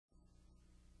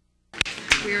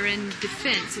We're in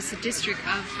Defense. It's a district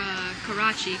of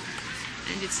Karachi,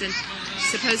 and it's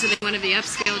supposedly one of the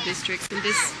upscale districts. And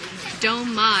this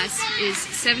dome mosque is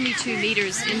 72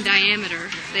 meters in diameter.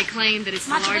 They claim that it's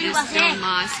the largest dome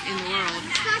mosque in the world.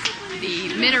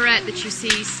 The minaret that you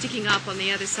see sticking up on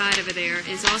the other side over there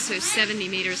is also 70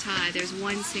 meters high. There's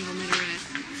one single minaret.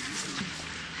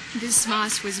 This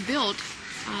mosque was built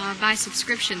by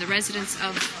subscription. The residents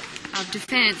of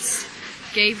Defense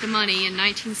gave the money in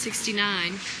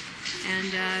 1969,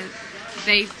 and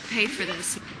they paid for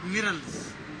this.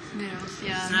 Mirrors. Mirrors,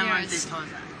 yeah, 70,000.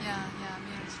 Yeah,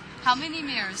 mirrors. How many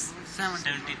mirrors?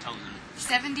 70,000.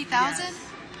 70,000? Yes.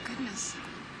 Goodness.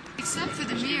 Except for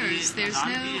the mirrors, there's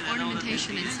no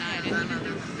ornamentation inside, and even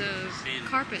the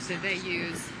carpet that they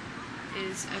use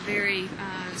is a very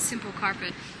simple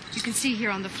carpet. You can see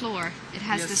here on the floor, it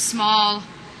has this small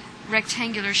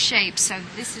rectangular shape, so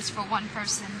this is for one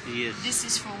person, this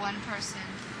is for one person,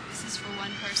 this is for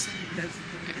one person.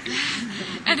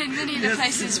 And in many of the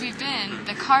places we've been,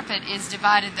 the carpet is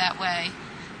divided that way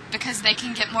because they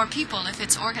can get more people if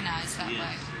it's organized that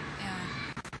way.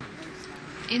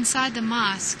 Yeah. Inside the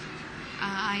mosque,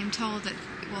 I am told that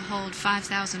it will hold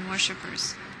 5,000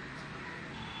 worshippers.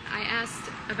 I asked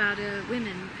about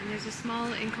women, and there's a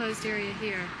small enclosed area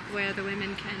here where the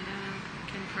women can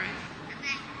pray.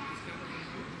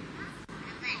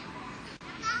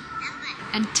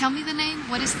 And tell me the name.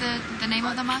 What is the name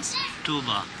of the mosque?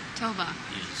 Tooba. Tooba.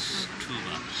 Yes,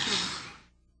 Tooba.